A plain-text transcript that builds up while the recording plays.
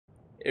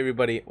Hey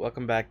everybody,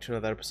 welcome back to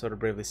another episode of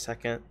Bravely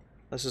Second.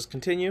 Let's just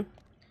continue.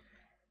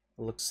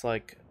 It looks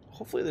like,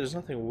 hopefully there's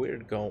nothing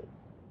weird going.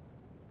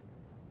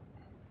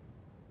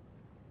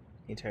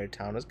 The entire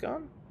town is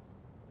gone?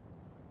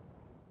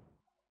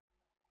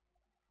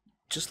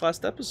 Just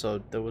last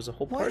episode, there was a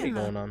whole party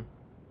going on.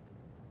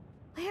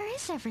 Where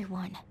is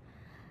everyone?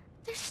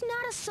 There's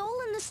not a soul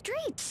in the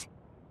streets.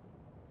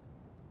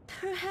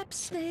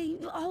 Perhaps they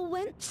all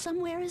went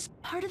somewhere as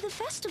part of the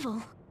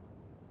festival.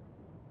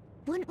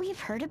 Wouldn't we have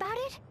heard about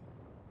it?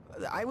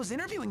 I was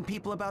interviewing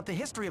people about the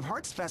history of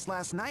Heartsfest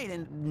last night,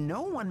 and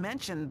no one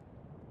mentioned...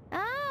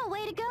 Ah,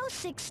 way to go,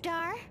 Six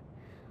Star.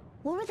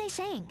 What were they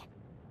saying?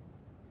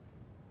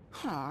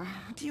 Huh,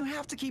 do you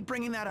have to keep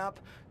bringing that up?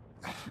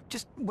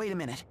 Just wait a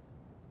minute.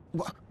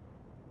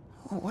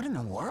 What in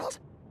the world?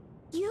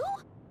 You?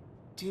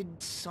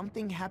 Did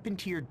something happen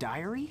to your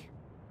diary?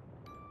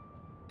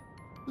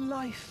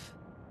 Life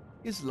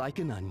is like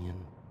an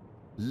onion.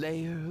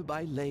 Layer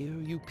by layer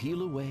you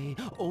peel away,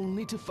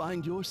 only to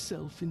find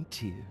yourself in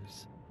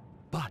tears.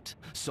 But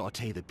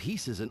saute the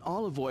pieces in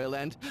olive oil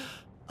and...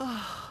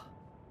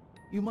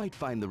 you might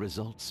find the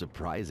result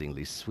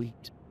surprisingly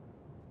sweet.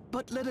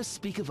 But let us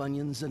speak of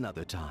onions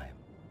another time.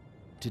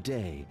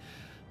 Today,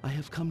 I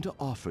have come to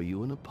offer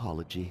you an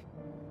apology.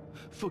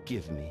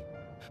 Forgive me,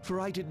 for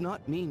I did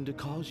not mean to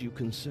cause you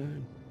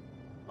concern.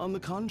 On the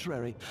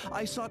contrary,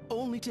 I sought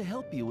only to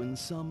help you in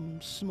some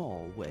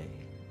small way.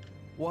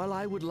 While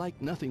I would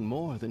like nothing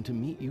more than to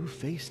meet you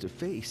face to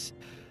face,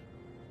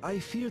 I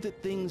fear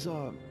that things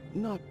are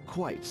not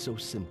quite so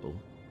simple.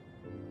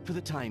 For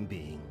the time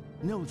being,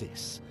 know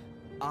this: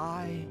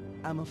 I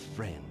am a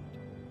friend.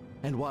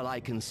 And while I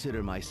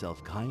consider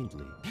myself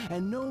kindly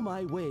and know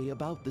my way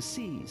about the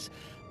seas,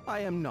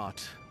 I am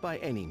not, by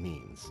any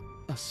means,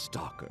 a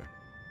stalker.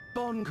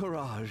 Bon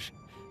courage.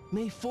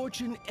 May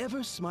fortune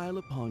ever smile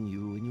upon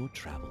you in your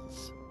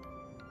travels.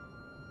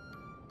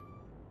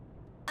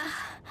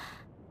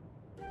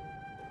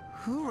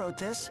 Who wrote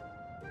this?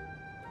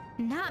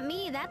 Not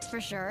me, that's for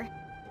sure.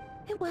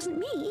 It wasn't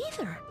me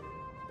either.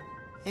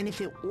 And if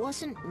it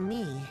wasn't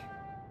me...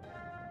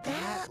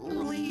 That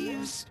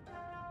leaves...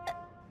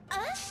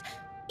 Us?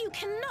 You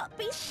cannot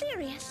be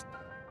serious.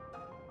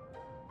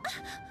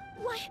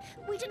 Why,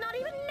 we did not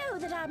even know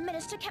that our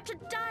minister kept a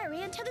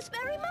diary until this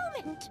very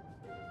moment.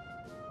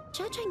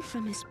 Judging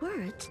from his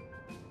words,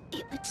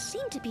 it would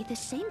seem to be the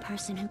same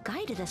person who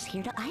guided us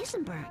here to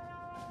Eisenberg.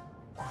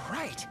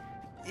 Right.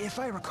 If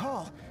I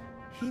recall,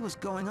 he was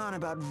going on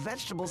about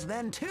vegetables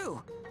then,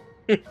 too.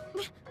 He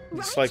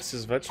Right? likes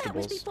his That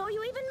vegetables. was before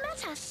you even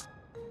met us.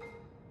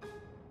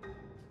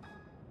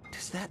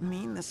 Does that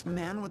mean this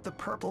man with the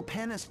purple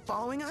pen is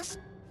following us?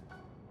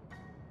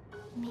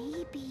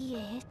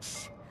 Maybe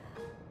it's...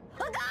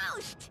 a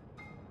ghost!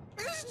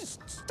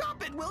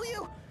 Stop it, will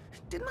you?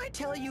 Didn't I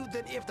tell you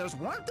that if there's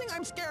one thing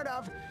I'm scared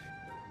of,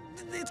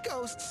 it's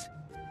ghosts?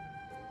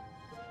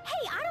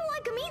 Hey, I don't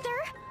like him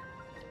either.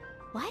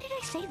 Why did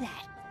I say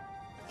that?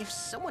 If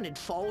someone had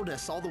followed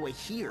us all the way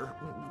here,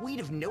 we'd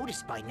have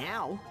noticed by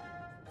now.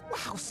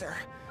 Wow, sir.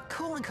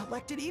 Cool and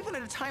collected even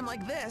at a time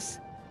like this.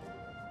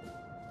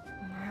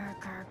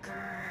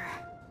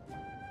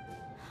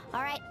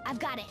 All right, I've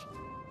got it.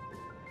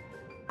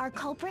 Our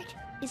culprit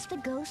is the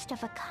ghost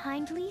of a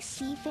kindly,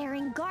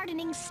 seafaring,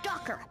 gardening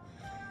stalker.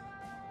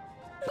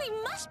 We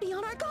must be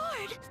on our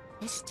guard.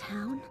 This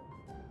town,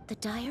 the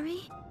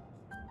diary,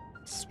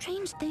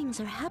 strange things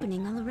are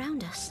happening all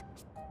around us.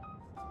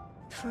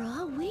 For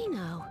all we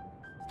know,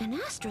 an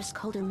asterisk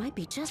holder might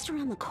be just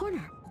around the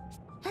corner.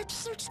 Let's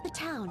search the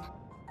town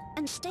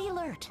and stay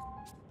alert.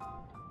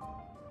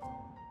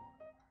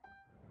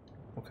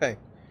 Okay,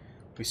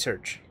 we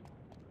search.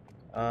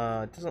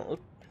 It doesn't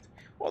look...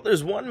 Well,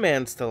 there's one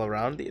man still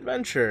around, the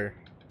adventurer.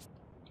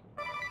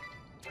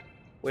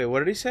 Wait, what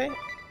did he say?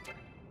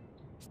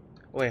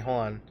 Wait,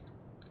 hold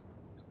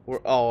on.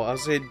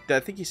 I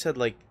think he said,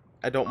 like,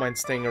 I don't mind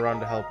staying around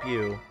to help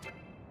you.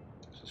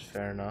 Which is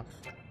fair enough.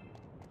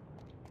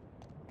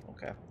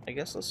 Okay, I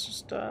guess let's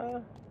just,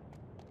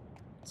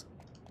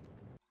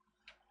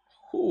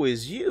 Who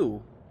is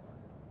you?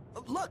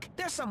 Look,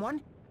 there's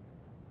someone.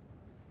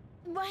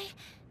 Why,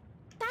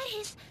 that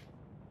is...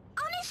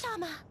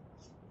 Anisama!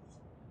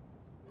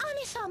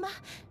 Anisama,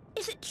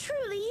 is it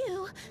truly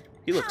you?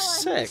 He looks How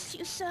sick. I miss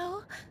you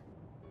so.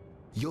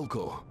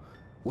 Yoko,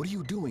 what are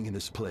you doing in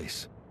this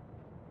place?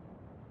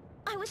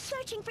 I was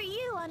searching for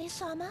you,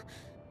 Anisama.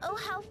 Oh,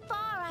 how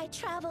far I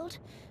traveled,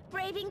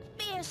 braving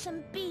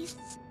fearsome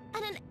beasts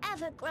and an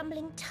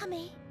ever-grumbling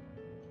tummy.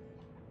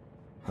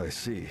 I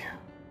see.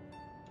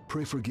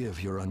 Pray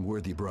forgive your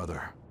unworthy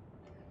brother.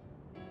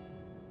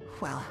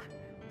 Well,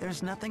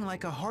 there's nothing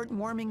like a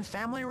heartwarming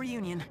family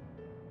reunion.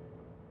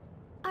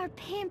 Our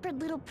pampered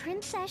little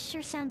princess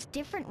sure sounds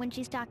different when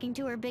she's talking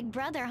to her big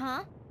brother,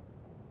 huh?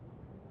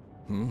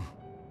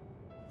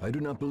 I do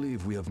not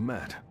believe we have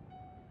met.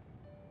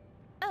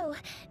 Oh,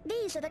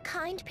 these are the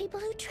kind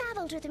people who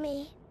traveled with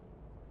me.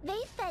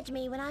 They fed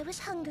me when I was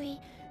hungry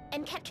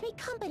and kept me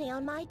company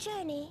on my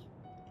journey.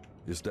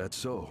 Is that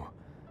so?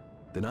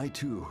 Then I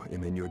too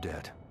am in your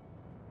debt.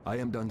 I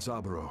am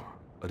Danzaburo,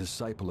 a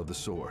disciple of the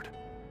sword.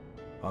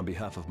 On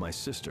behalf of my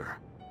sister,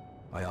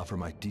 I offer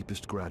my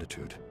deepest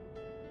gratitude.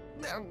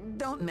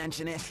 Don't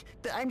mention it.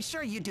 I'm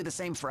sure you'd do the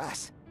same for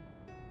us.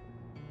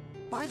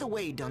 By the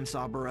way,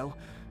 Danzaburo,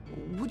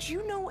 would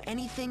you know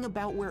anything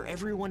about where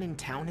everyone in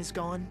town has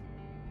gone?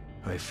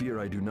 I fear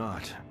I do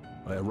not.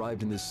 I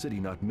arrived in this city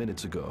not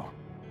minutes ago.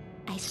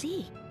 I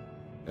see.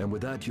 And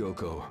with that,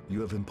 Yoko,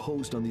 you have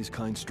imposed on these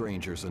kind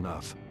strangers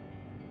enough.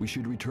 We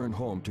should return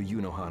home to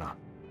Yunohana.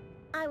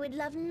 I would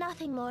love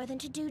nothing more than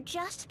to do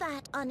just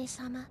that,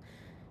 Onisama.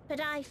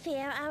 But I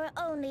fear our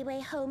only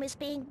way home is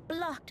being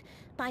blocked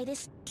by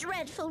this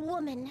dreadful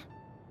woman.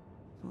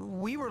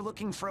 We were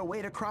looking for a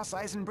way to cross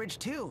Eisenbridge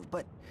too,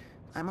 but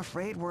I'm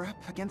afraid we're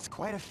up against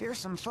quite a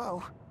fearsome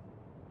foe.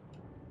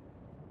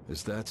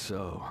 Is that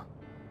so?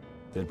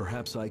 Then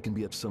perhaps I can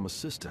be of some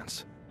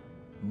assistance.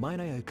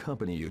 Might I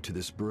accompany you to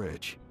this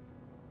bridge?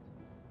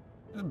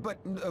 But,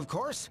 of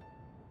course.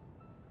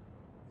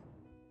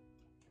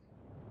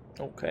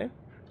 Okay.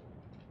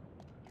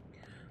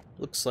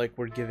 Looks like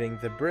we're giving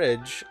the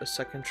bridge a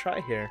second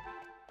try here.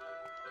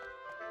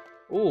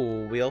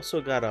 Ooh, we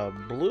also got a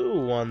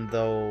blue one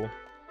though.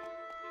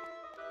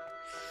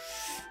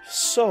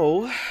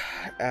 So,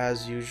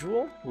 as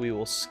usual, we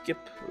will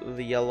skip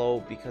the yellow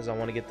because I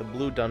want to get the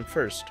blue done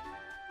first.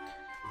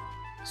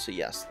 So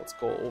yes, let's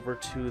go over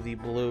to the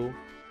blue.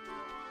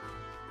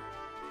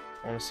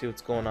 I want to see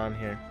what's going on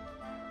here.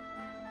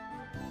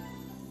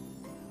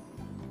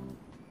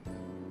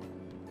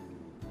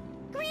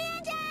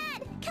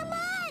 Granddad! Come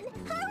on!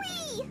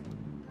 Hurry!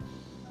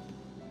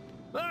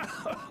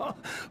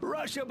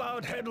 Rush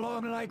about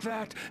headlong like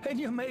that, and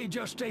you may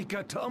just take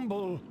a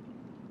tumble.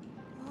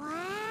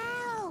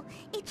 Wow!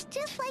 It's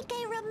just like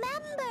I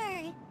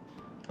remember!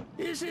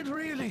 Is it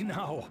really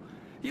now?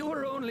 You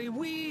were only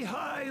wee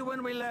high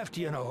when we left,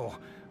 you know.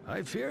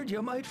 I feared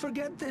you might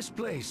forget this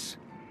place.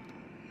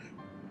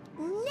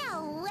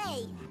 No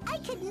way! I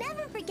could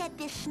never forget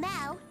this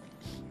smell.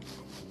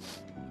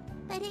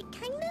 But it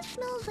kinda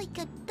smells like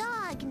a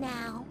dog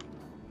now.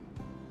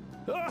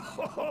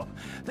 Oh,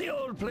 the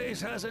old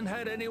place hasn't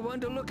had anyone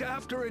to look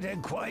after it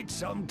in quite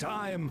some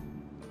time.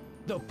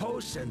 The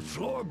posts and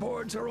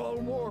floorboards are all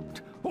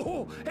warped.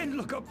 Oh, and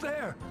look up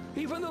there!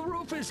 Even the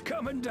roof is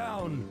coming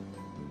down.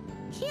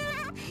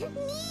 Yeah,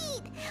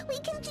 neat! We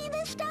can see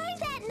the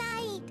stars at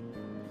night!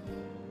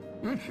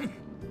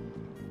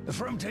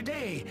 From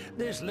today,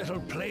 this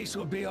little place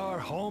will be our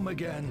home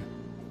again.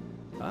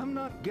 I'm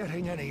not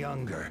getting any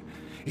younger.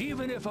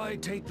 Even if I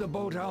take the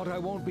boat out, I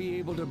won't be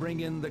able to bring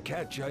in the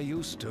catch I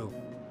used to.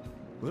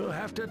 We'll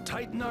have to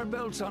tighten our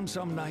belts on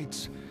some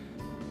nights.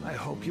 I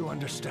hope you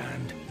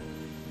understand.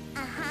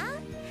 Uh-huh.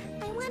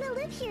 I want to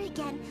live here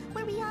again,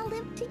 where we all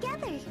live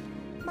together.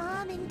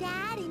 Mom and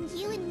Dad and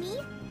you and me.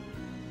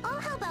 I'll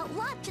help out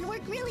lots and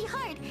work really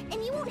hard,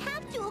 and you won't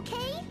have to,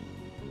 okay?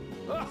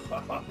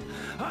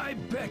 I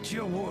bet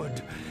you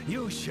would.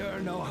 You sure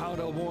know how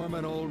to warm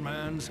an old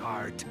man's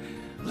heart.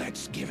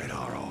 Let's give it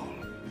our all.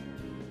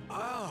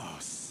 Oh,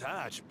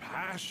 such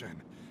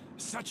passion,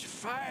 such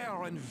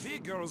fire and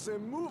vigor, they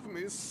move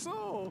me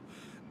so.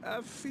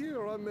 I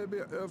fear I may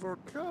be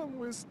overcome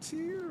with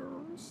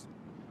tears.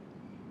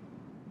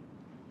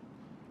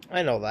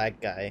 I know that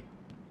guy.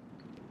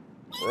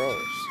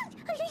 Gross.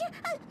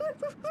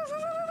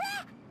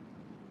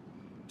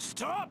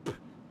 Stop!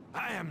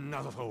 I am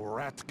not a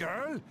rat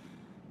girl.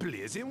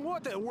 Please, in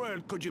what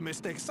world could you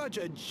mistake such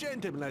a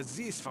gentleman as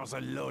this for the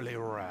lowly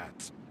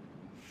rat?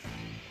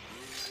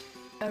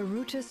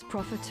 Arutus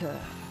Profiteur,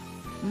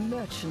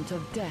 Merchant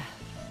of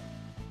Death,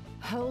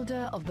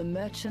 holder of the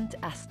Merchant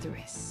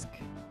Asterisk.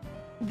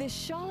 This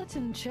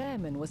charlatan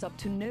chairman was up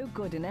to no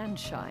good in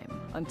Ansheim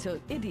until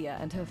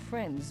Idia and her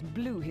friends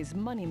blew his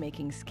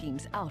money-making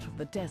schemes out of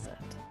the desert.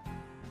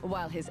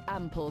 While his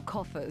ample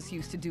coffers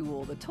used to do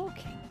all the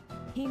talking,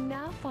 he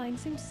now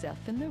finds himself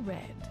in the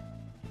red,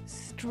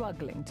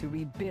 struggling to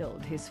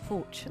rebuild his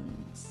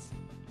fortunes.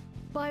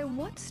 By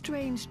what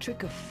strange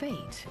trick of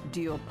fate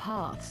do your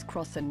paths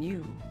cross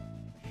anew?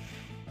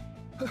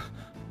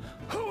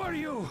 Who are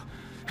you?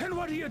 And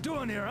what are you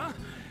doing here, huh?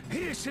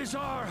 This is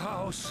our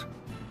house.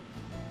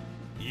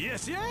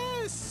 Yes,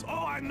 yes!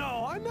 Oh, I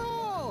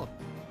know!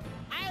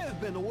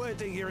 I've been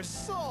waiting here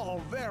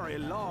so very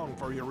long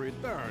for your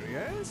return,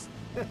 yes?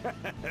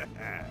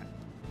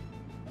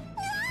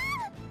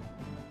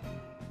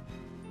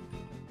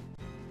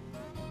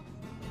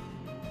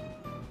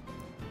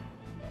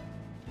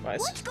 Nice.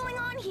 What's going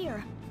on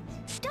here?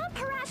 Stop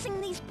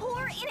harassing these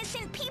poor,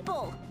 innocent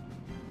people!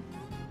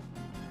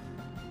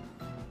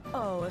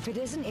 Oh, if it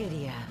isn't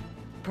Idia,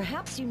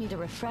 perhaps you need a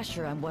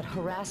refresher on what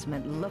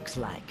harassment looks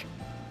like.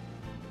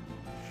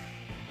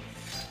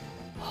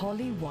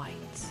 Holly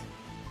White,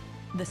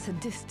 the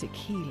sadistic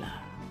healer,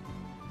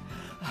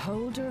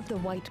 holder of the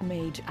White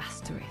Mage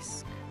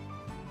Asterisk.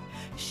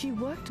 She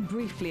worked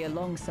briefly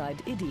alongside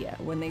Idia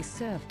when they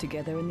served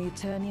together in the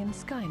Eternian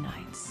Sky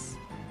Knights.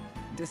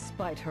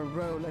 Despite her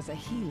role as a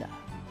healer,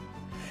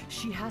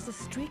 she has a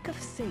streak of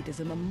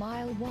sadism a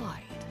mile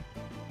wide,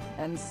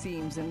 and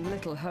seems in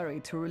little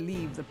hurry to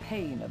relieve the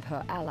pain of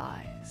her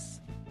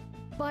allies.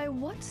 By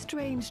what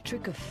strange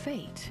trick of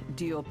fate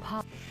do your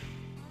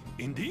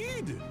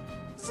Indeed!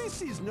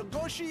 This is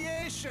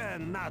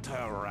negotiation, not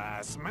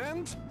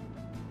harassment.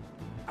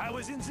 I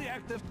was in the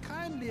act of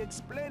kindly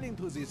explaining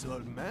to this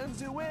old man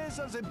the ways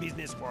of the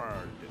business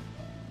world.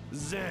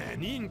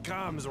 Then in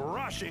comes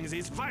rushing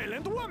this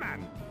violent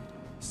woman.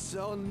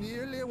 So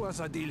nearly was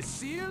a deal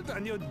sealed,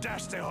 and you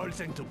dashed the whole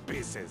thing to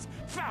pieces.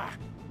 Fa!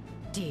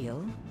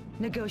 Deal?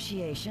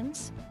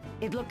 Negotiations?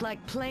 It looked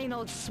like plain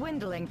old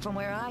swindling from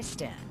where I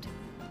stand.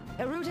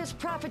 Erutus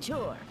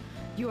Profiteur,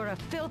 you are a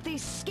filthy,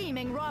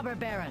 scheming robber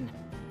baron.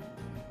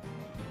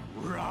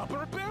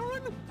 Robber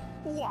baron?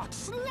 What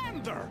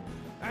slander!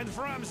 And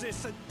from this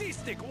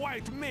sadistic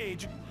white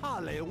mage,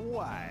 Holly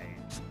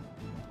White.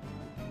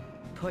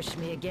 Push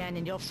me again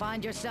and you'll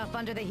find yourself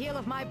under the heel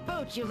of my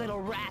boot, you little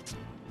rat!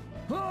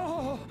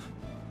 Oh!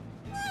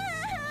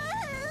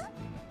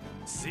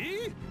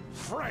 See?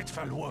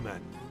 Frightful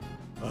woman.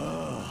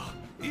 Oh,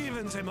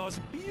 even the most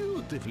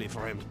beautifully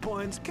framed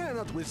points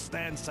cannot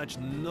withstand such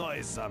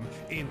noisome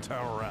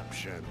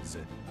interruptions.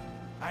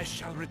 I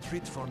shall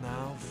retreat for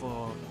now,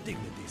 for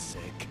dignity's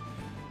sake.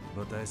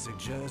 But I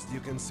suggest you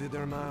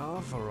consider my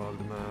offer, old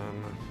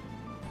man.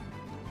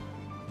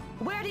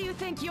 Where do you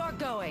think you're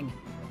going?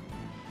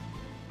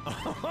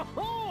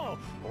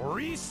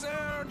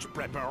 Research,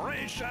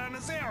 preparation,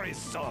 there is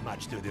so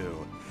much to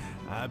do.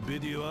 I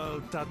bid you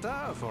all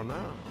ta-ta for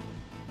now.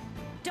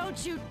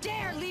 Don't you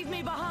dare leave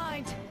me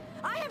behind!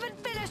 I haven't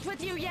finished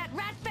with you yet,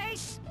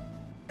 Ratface!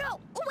 Oh,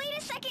 wait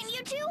a second,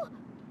 you two!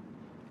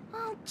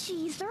 Oh,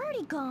 geez, they're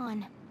already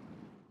gone.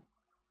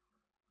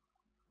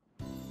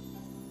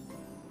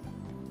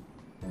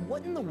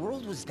 What in the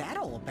world was that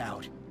all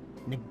about?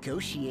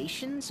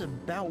 Negotiations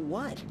about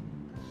what?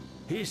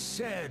 He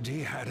said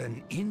he had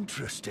an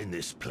interest in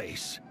this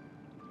place.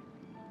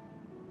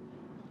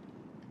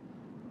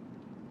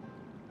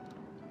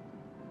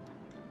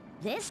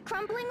 This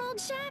crumbling old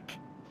shack?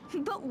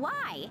 But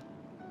why?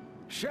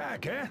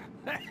 Shack, eh?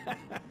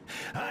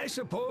 I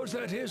suppose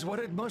that is what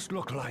it must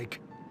look like.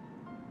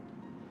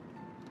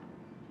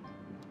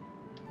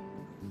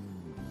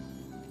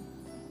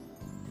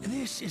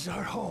 This is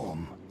our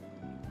home.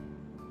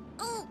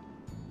 Oh,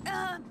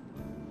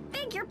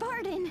 beg your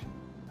pardon.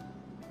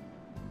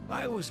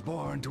 I was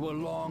born to a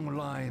long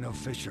line of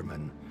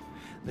fishermen.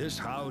 This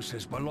house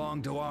has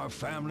belonged to our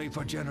family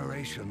for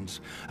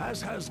generations,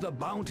 as has the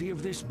bounty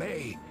of this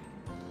bay.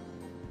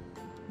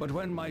 But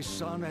when my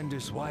son and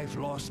his wife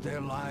lost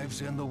their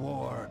lives in the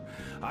war,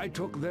 I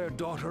took their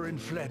daughter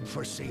and fled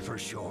for safer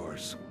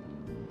shores.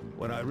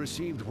 When I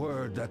received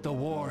word that the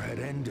war had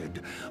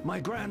ended,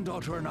 my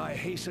granddaughter and I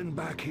hastened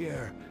back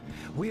here.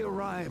 We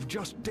arrived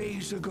just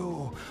days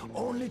ago,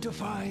 only to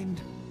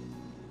find...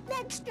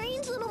 that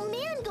strange little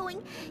man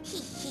going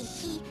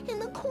he in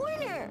the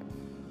corner.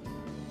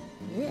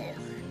 Ugh.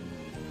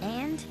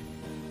 And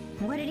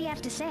what did he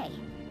have to say?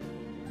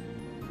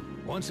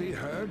 Once he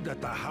heard that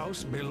the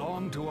house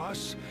belonged to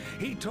us,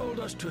 he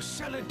told us to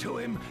sell it to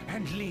him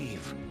and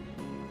leave.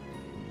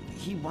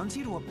 He wants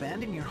you to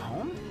abandon your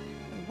home?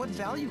 What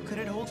value could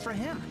it hold for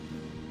him?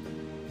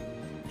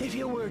 If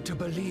you were to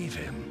believe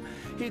him,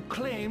 he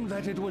claimed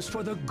that it was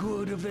for the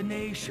good of the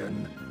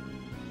nation.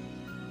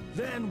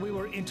 Then we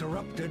were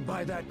interrupted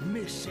by that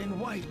miss in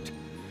white.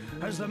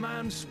 As the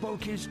man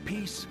spoke his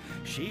piece,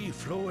 she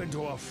flew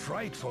into a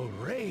frightful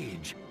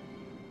rage.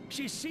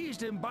 She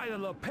seized him by the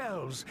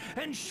lapels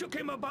and shook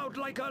him about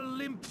like a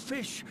limp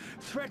fish,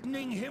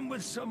 threatening him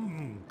with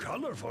some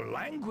colorful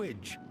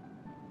language.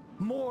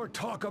 More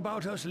talk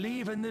about us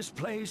leaving this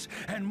place,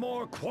 and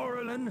more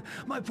quarreling,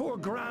 my poor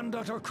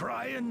granddaughter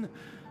crying.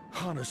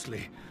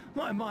 Honestly,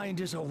 my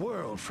mind is a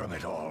whirl from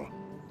it all.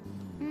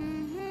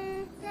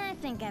 I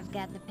think I've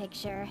got the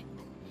picture.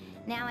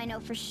 Now I know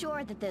for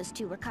sure that those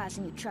two were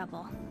causing you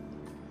trouble.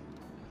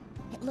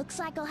 It looks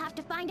like I'll have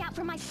to find out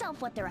for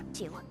myself what they're up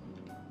to.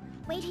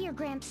 Wait here,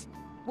 Gramps.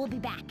 We'll be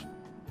back.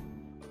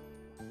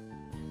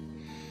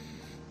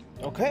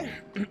 Okay,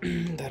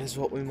 that is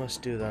what we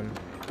must do then.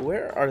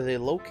 Where are they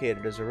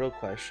located is a real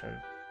question.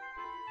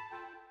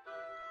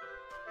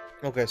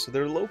 Okay, so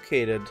they're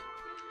located,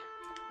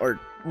 or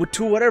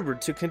to whatever,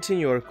 to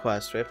continue our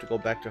quest. We have to go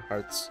back to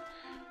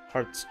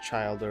Heart's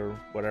Child, or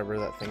whatever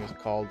that thing is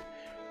called,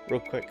 real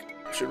quick.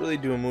 Should really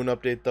do a moon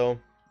update though.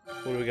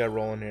 What do we got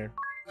rolling here?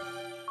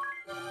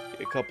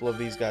 Okay, a couple of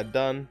these got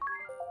done.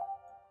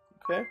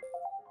 Okay.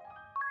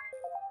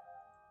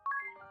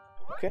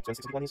 Okay, so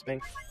 61 needs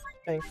bang.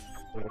 Bang.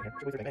 Bang.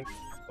 Okay.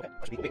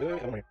 Wait,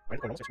 I'm on here. Right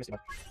corner.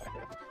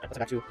 Let's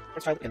back to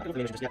first child and I don't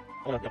really just yet.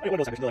 Oh no, one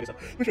of those I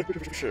can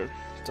for sure.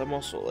 So I'm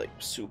also like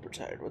super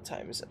tired. What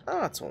time is it?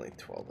 Ah, it's only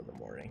 12 in the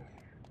morning.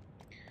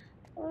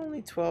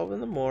 Only 12 in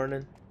the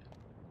morning.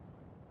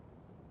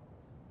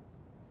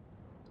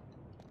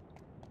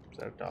 Is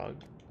that a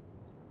dog?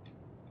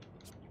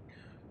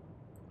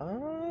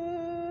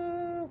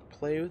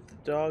 Play with the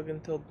dog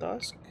until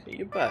dusk?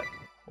 You bet.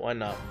 Why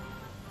not?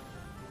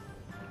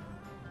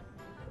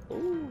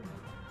 Ooh.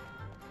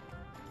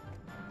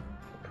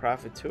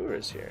 Profiteur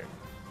is here.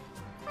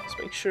 Let's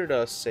make sure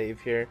to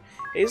save here.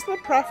 Hey, isn't the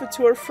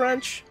Profiteur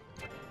French?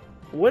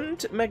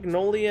 Wouldn't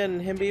Magnolia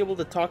and him be able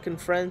to talk in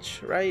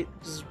French, right?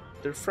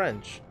 They're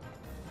French.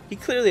 He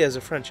clearly has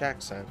a French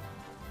accent.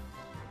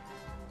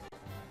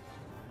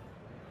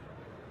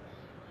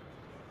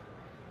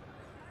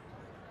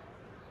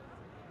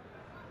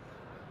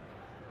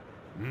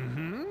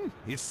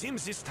 It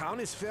seems this town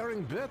is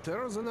faring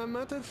better than I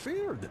might have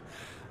feared.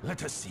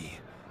 Let us see.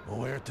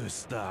 Where to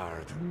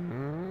start?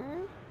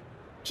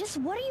 Just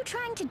what are you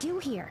trying to do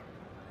here?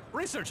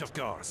 Research, of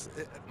course.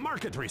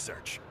 Market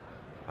research.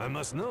 I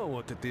must know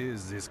what it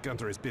is these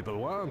country's people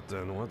want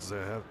and what they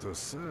have to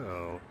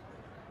sell.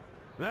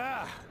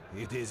 Ah,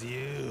 it is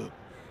you.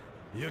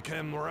 You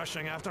came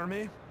rushing after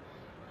me?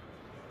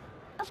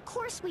 Of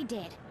course we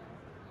did.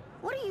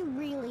 What are you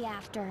really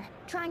after?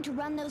 Trying to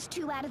run those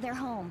two out of their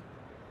home?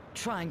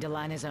 Trying to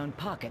line his own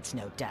pockets,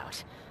 no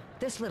doubt.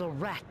 This little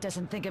rat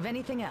doesn't think of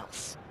anything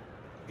else.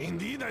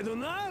 Indeed I do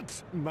not!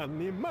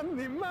 Money,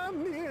 money,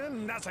 money,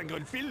 and nothing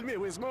could fill me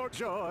with more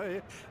joy.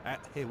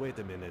 Hey, wait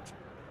a minute.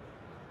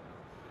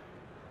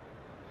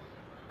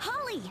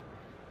 Holly!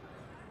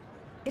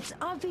 It's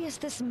obvious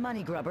this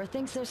money grubber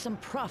thinks there's some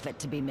profit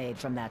to be made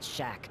from that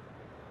shack.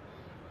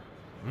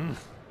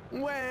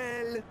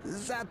 Well,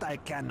 that I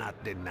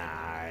cannot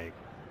deny.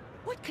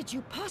 What could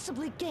you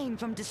possibly gain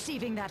from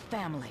deceiving that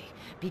family?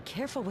 Be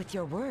careful with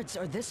your words,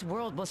 or this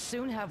world will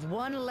soon have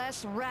one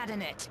less rat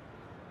in it.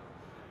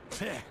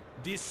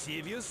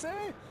 Deceive, you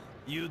say?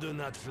 You do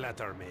not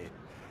flatter me.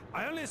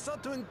 I only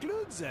sought to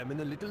include them in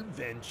a little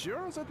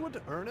venture that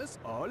would earn us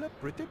all a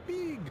pretty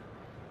pig.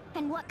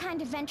 And what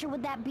kind of venture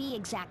would that be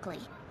exactly?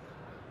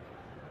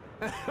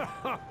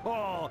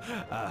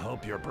 I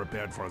hope you're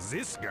prepared for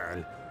this,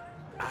 girl.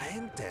 I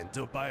intend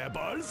to buy up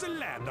all the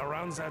land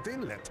around that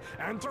inlet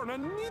and turn a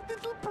neat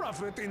little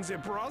profit in the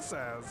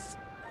process.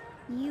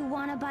 You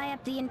want to buy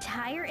up the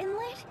entire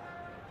inlet?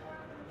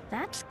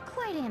 That's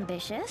quite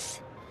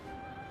ambitious.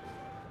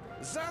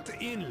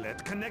 That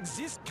inlet connects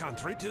this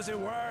country to the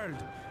world,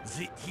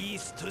 the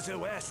east to the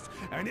west,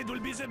 and it will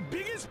be the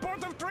biggest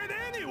port of trade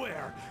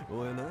anywhere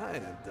when I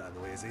am done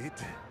with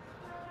it.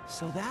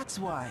 So that's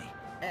why.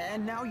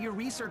 And now you're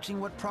researching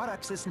what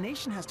products this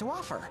nation has to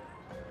offer.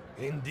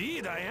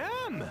 Indeed I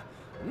am!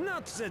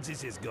 Not that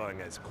this is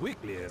going as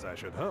quickly as I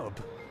should hope.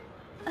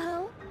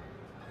 Oh?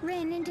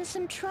 Ran into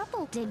some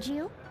trouble, did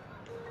you?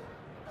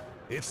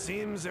 It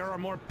seems there are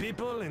more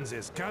people in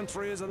this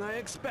country than I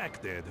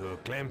expected who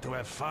claim to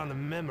have fond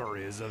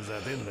memories of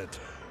that inlet.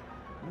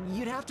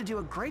 You'd have to do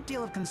a great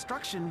deal of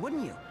construction,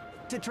 wouldn't you?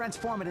 To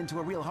transform it into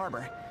a real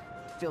harbor.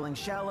 Filling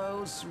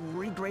shallows,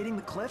 regrading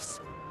the cliffs.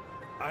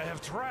 I have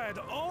tried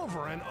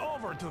over and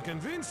over to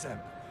convince them,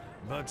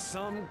 but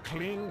some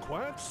cling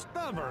quite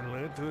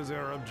stubbornly to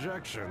their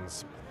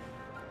objections.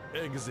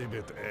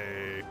 Exhibit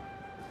A.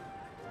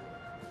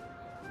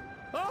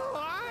 Oh,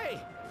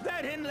 aye!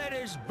 That inlet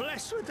is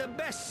blessed with the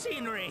best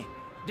scenery.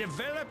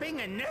 Developing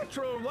a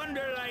natural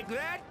wonder like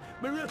that?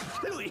 Olive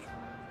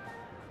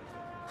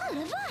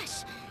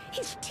us!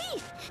 His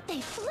teeth!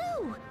 They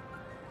flew!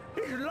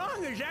 As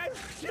long as I've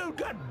still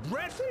got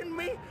breath in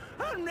me,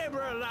 I'll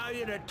never allow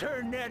you to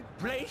turn that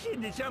place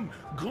into some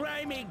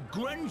grimy,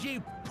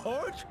 grungy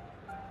port.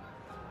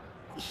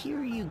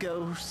 Here you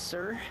go,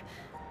 sir.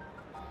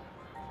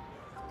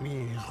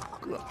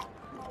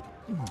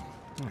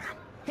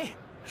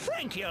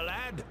 Thank you,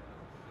 lad.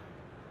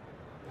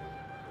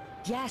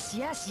 Yes,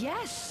 yes,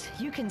 yes!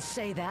 You can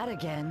say that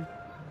again.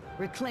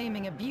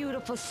 Reclaiming a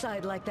beautiful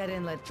site like that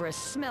inlet for a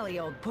smelly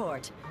old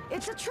port.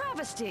 It's a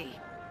travesty!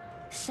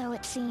 So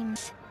it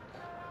seems.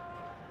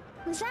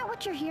 Was that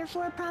what you're here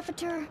for,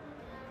 Profiteur?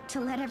 To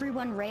let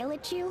everyone rail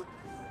at you?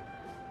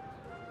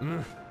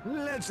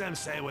 Let them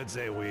say what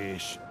they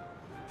wish.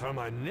 For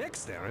my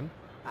next errand,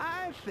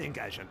 I think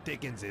I should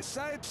take in the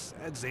sights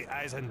at the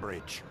Eisen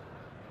Bridge.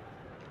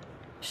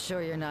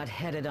 Sure you're not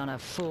headed on a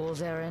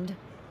fool's errand?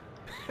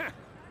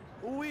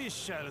 We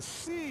shall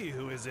see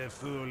who is a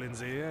fool in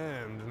the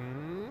end,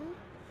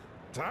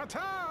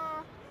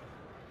 Ta-ta!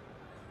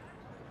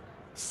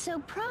 So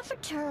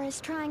Profiteur is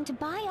trying to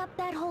buy up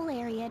that whole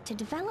area to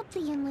develop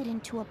the inlet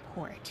into a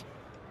port.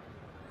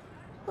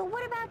 But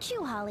what about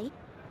you, Holly?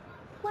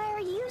 Why are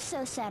you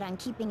so set on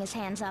keeping his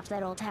hands off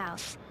that old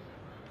house?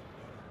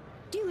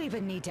 Do you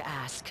even need to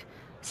ask?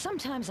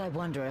 Sometimes I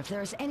wonder if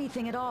there's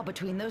anything at all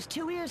between those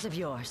two ears of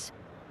yours.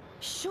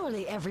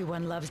 Surely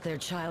everyone loves their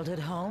childhood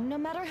home, no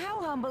matter how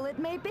humble it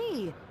may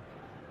be.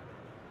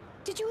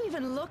 Did you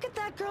even look at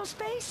that girl's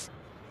face?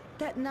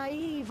 That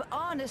naive,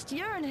 honest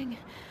yearning.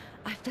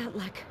 I felt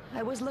like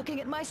I was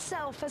looking at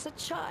myself as a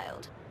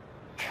child.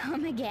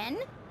 Come again?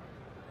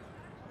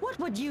 What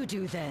would you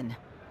do then?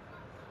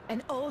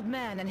 An old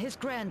man and his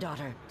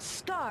granddaughter,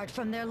 scarred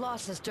from their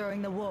losses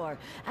during the war,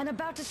 and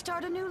about to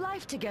start a new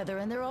life together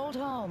in their old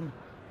home.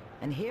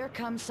 And here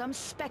comes some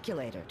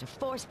speculator to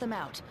force them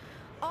out,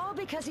 all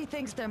because he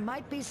thinks there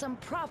might be some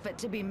profit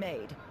to be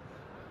made.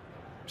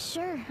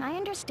 Sure, I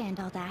understand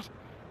all that.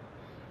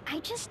 I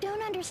just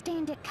don't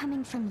understand it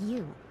coming from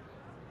you.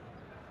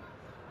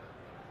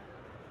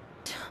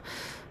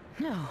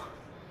 No,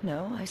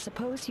 no, I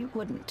suppose you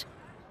wouldn't.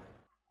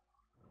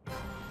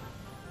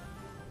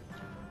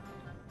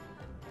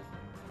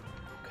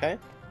 Okay.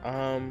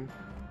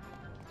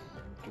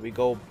 Do we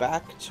go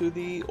back to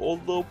the old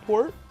little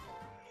port?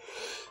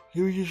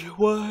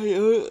 Why?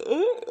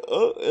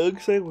 It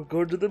looks like we're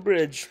going to the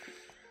bridge.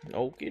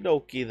 Okie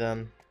dokie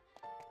then.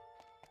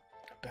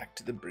 Back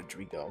to the bridge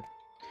we go.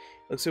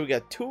 Looks like we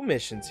got 2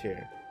 missions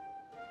here.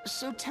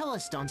 So tell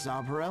us,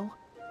 Danzaburo,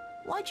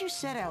 why'd you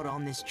set out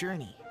on this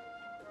journey?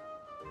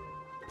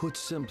 Put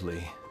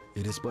simply,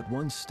 it is but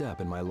one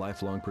step in my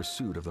lifelong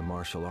pursuit of the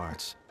martial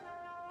arts.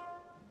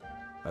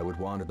 I would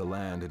wander the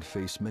land and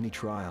face many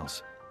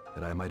trials,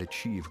 that I might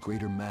achieve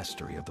greater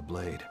mastery of the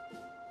blade.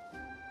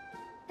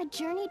 A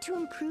journey to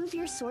improve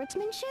your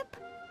swordsmanship?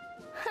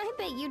 I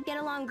bet you'd get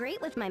along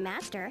great with my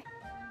master.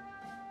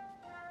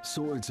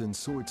 Swords and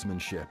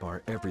swordsmanship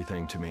are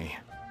everything to me.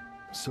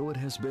 So it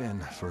has been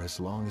for as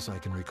long as I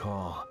can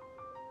recall.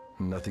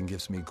 Nothing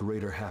gives me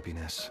greater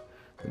happiness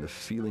than the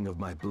feeling of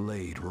my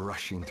blade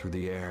rushing through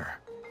the air.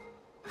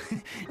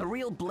 A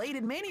real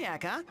bladed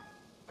maniac, huh?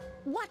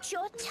 Watch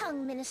your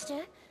tongue,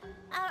 Minister.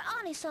 Our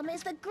Anisama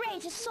is the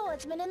greatest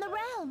swordsman in the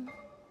realm.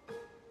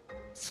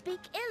 Speak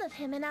ill of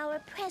him in our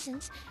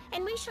presence,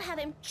 and we shall have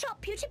him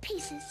chop you to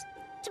pieces.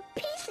 To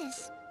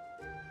pieces!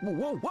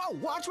 Whoa, whoa,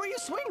 watch where you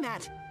swing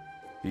that!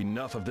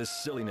 Enough of this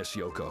silliness,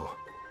 Yoko.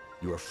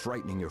 You are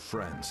frightening your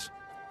friends.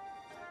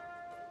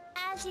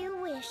 As you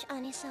wish,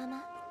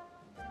 Anisama.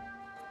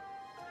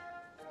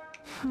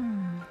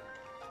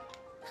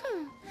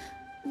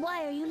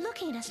 Why are you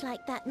looking at us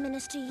like that,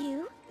 Minister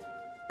Yu?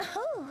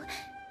 Oh,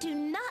 do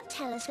not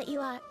tell us that you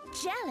are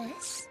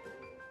jealous.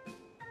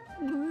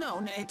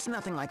 No, it's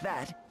nothing like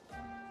that.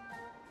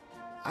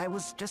 I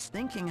was just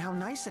thinking how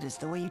nice it is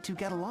the way you two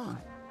get along.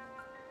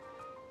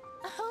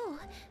 Oh,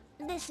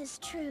 this is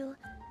true.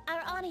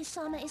 Our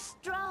Anisama is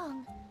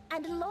strong,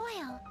 and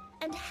loyal,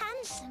 and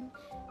handsome.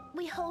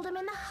 We hold him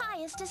in the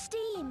highest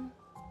esteem.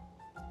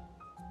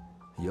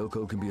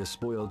 Yoko can be a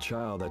spoiled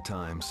child at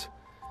times,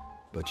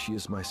 but she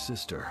is my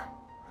sister,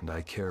 and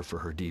I care for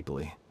her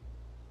deeply.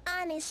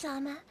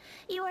 Anisama,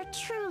 you are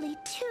truly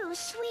too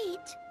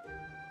sweet.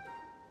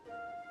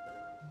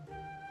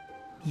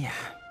 Yeah,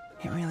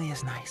 it really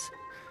is nice.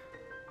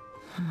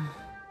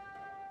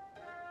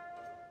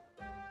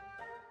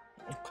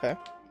 Okay.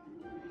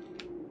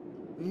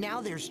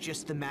 Now there's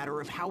just the matter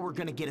of how we're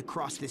gonna get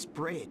across this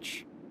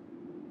bridge.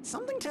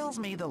 Something tells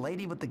me the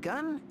lady with the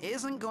gun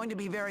isn't going to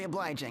be very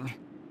obliging.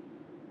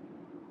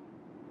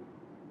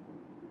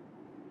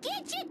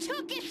 Get your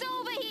tuchus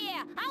over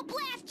here! I'll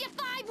blast you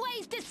 5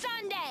 ways to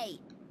Sunday!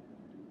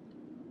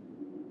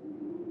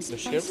 Does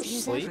she ever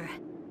sleep?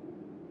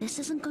 This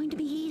isn't going to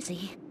be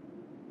easy.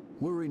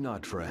 Worry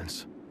not,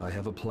 friends. I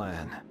have a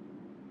plan.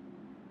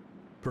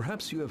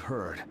 Perhaps you have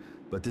heard,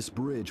 but this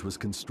bridge was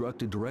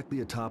constructed directly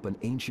atop an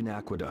ancient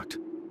aqueduct,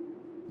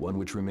 one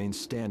which remains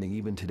standing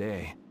even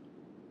today.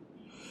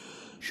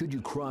 Should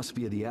you cross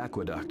via the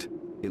aqueduct,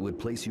 it would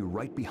place you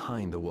right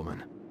behind the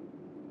woman.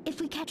 If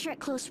we catch her at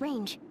close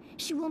range,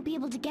 she won't be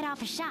able to get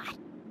off a shot.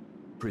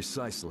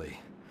 Precisely.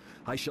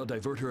 I shall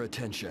divert her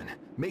attention.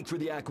 Make for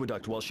the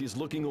aqueduct while she's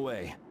looking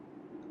away.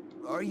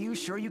 Are you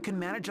sure you can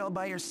manage all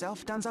by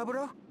yourself,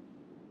 Danzaburo?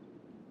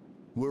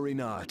 Worry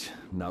not.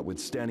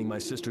 Notwithstanding my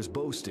sister's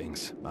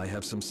boastings, I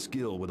have some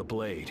skill with a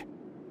blade.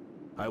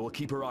 I will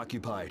keep her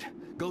occupied.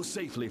 Go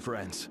safely,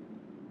 friends.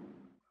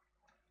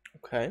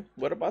 Okay,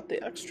 what about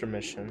the extra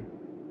mission?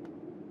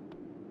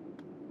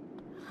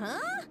 Huh?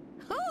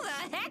 Who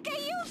the heck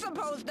are you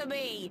supposed to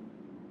be?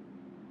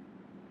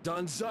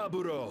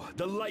 Danzaburo,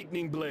 the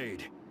lightning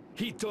blade.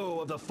 Hito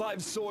of the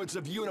 5 swords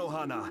of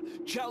Yunohana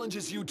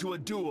challenges you to a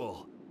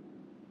duel.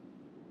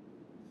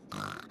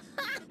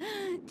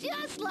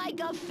 Just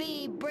like a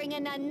thief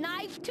bringing a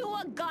knife to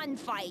a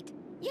gunfight.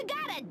 You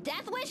got a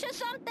death wish or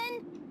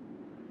something?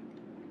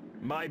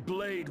 My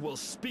blade will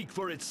speak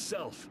for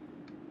itself.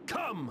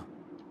 Come!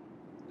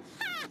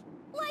 Ha!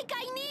 Like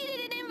I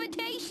needed an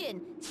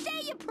invitation.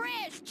 Say your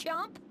prayers,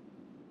 chump.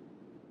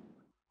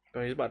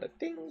 Oh, he's about to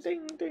ding,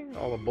 ding, ding.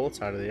 All the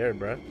bolts out of the air,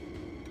 bruh.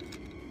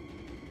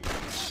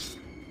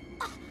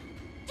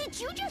 Did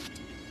you just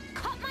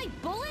cut my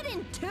bullet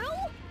in 2?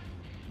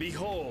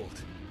 Behold,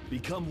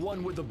 become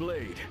one with the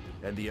blade,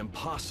 and the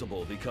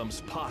impossible becomes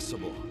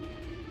possible.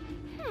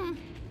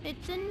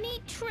 It's a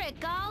neat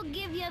trick, I'll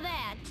give you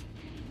that.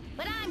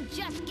 But I'm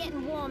just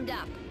getting warmed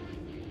up.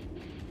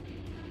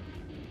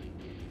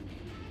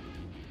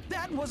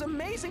 That was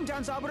amazing,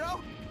 Danzaburo!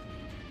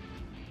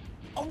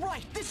 All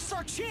right, this is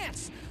our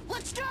chance!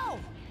 Let's go!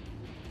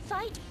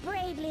 Fight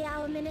bravely,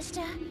 our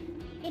minister.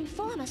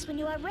 Inform us when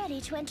you are ready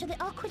to enter the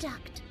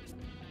aqueduct.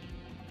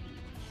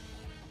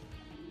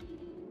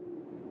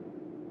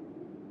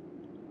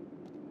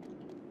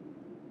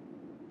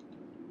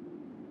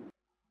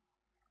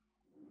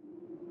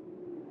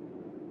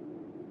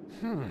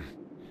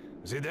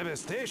 The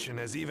devastation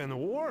is even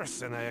worse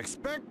than I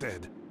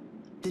expected.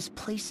 This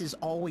place is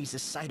always a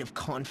site of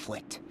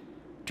conflict.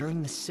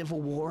 During the Civil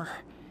War,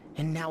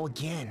 and now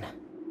again.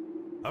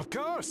 Of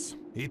course!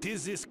 It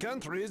is this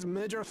country's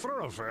major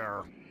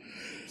thoroughfare.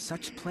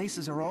 Such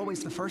places are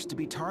always the first to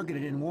be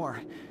targeted in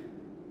war.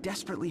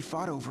 Desperately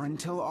fought over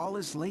until all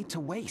is laid to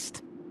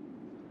waste.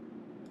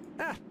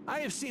 Ah,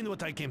 I have seen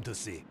what I came to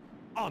see.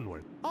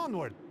 Onward,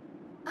 onward!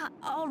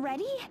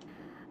 Already?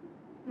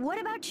 What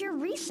about your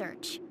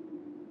research?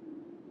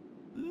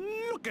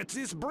 Look at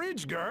this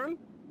bridge, girl!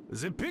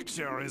 The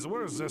picture is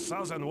worth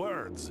 1,000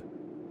 words.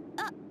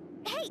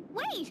 Hey,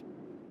 wait!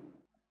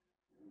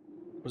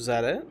 Was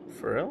that it?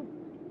 For real?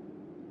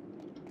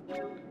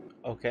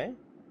 Okay.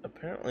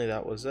 Apparently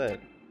that was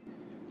it.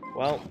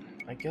 Well,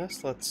 I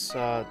guess let's,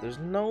 there's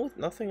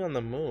nothing on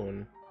the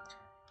moon.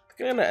 I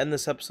think I'm gonna end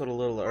this episode a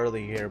little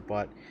early here,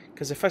 but,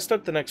 because if I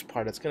start the next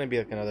part, it's gonna be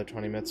like another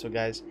 20 minutes. So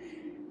guys,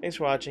 thanks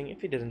for watching.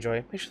 If you did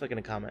enjoy, make sure to like and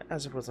a comment,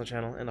 as supports the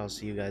channel, and I'll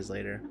see you guys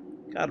later.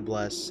 God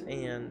bless,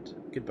 and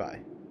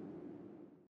goodbye.